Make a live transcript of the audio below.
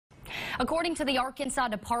According to the Arkansas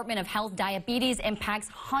Department of Health, diabetes impacts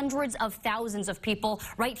hundreds of thousands of people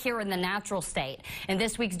right here in the natural state. In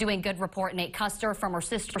this week's Doing Good report, Nate Custer from our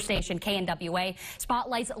sister station KNWA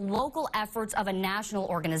spotlights local efforts of a national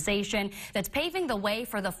organization that's paving the way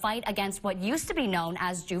for the fight against what used to be known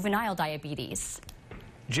as juvenile diabetes.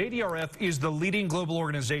 JDRF is the leading global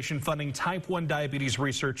organization funding type 1 diabetes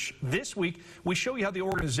research. This week, we show you how the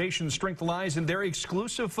organization's strength lies in their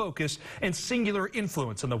exclusive focus and singular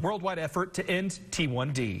influence on the worldwide effort to end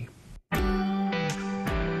T1D.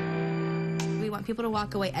 We want people to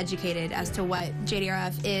walk away educated as to what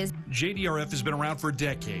JDRF is. JDRF has been around for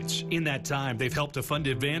decades. In that time, they've helped to fund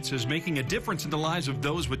advances making a difference in the lives of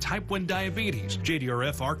those with type 1 diabetes.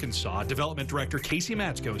 JDRF Arkansas Development Director Casey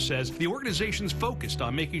Matsko says the organization's focused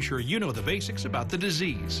on making sure you know the basics about the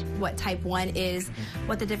disease. What type 1 is,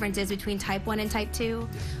 what the difference is between type 1 and type 2,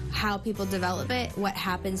 how people develop it, what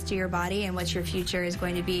happens to your body, and what your future is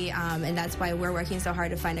going to be. And that's why we're working so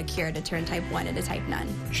hard to find a cure to turn type 1 into type none.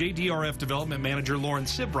 JDRF Development Manager Lauren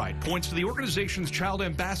Sibright points to the organization's child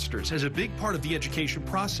ambassadors as a big part of the education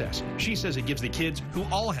process. She says it gives the kids who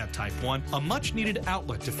all have type 1 a much-needed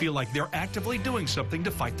outlet to feel like they're actively doing something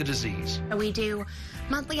to fight the disease. We do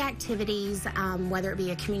monthly activities, whether it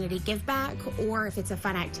be a community give back or if it's a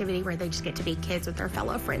fun activity where they just get to be kids with their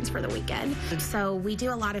fellow friends for the weekend. So we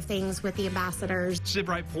do a lot of things with the ambassadors.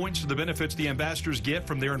 Sibright points to the benefits the ambassadors get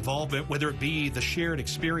from their involvement, whether it be the shared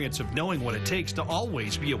experience of knowing what it takes to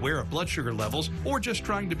always be aware of blood sugar levels or just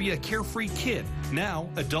trying to be a carefree kid. Now,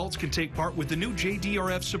 adults can take part with the new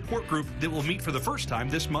JDRF support group that will meet for the first time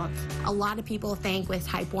this month. A lot of people think with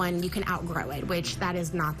type 1 you can outgrow it, which that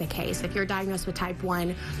is not the case. If you're diagnosed with type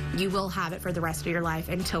 1, you will have it for the rest of your life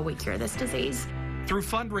until we cure this disease. Through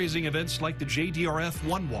fundraising events like the JDRF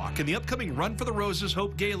One Walk and the upcoming Run for the Roses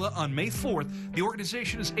Hope Gala on May 4th, the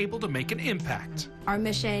organization is able to make an impact. Our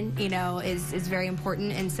mission, is very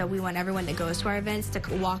important, and so we want everyone that goes to our events to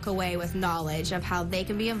walk away with knowledge of how they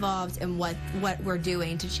can be involved in what we're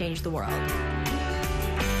doing to change the world.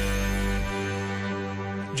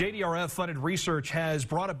 JDRF-funded research has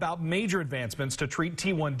brought about major advancements to treat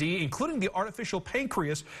T1D, including the artificial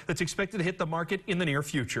pancreas that's expected to hit the market in the near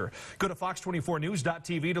future. Go to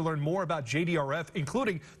fox24news.tv to learn more about JDRF,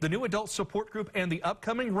 including the new adult support group and the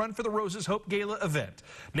upcoming Run for the Roses Hope Gala event.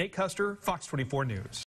 Nate Custer, Fox 24 News.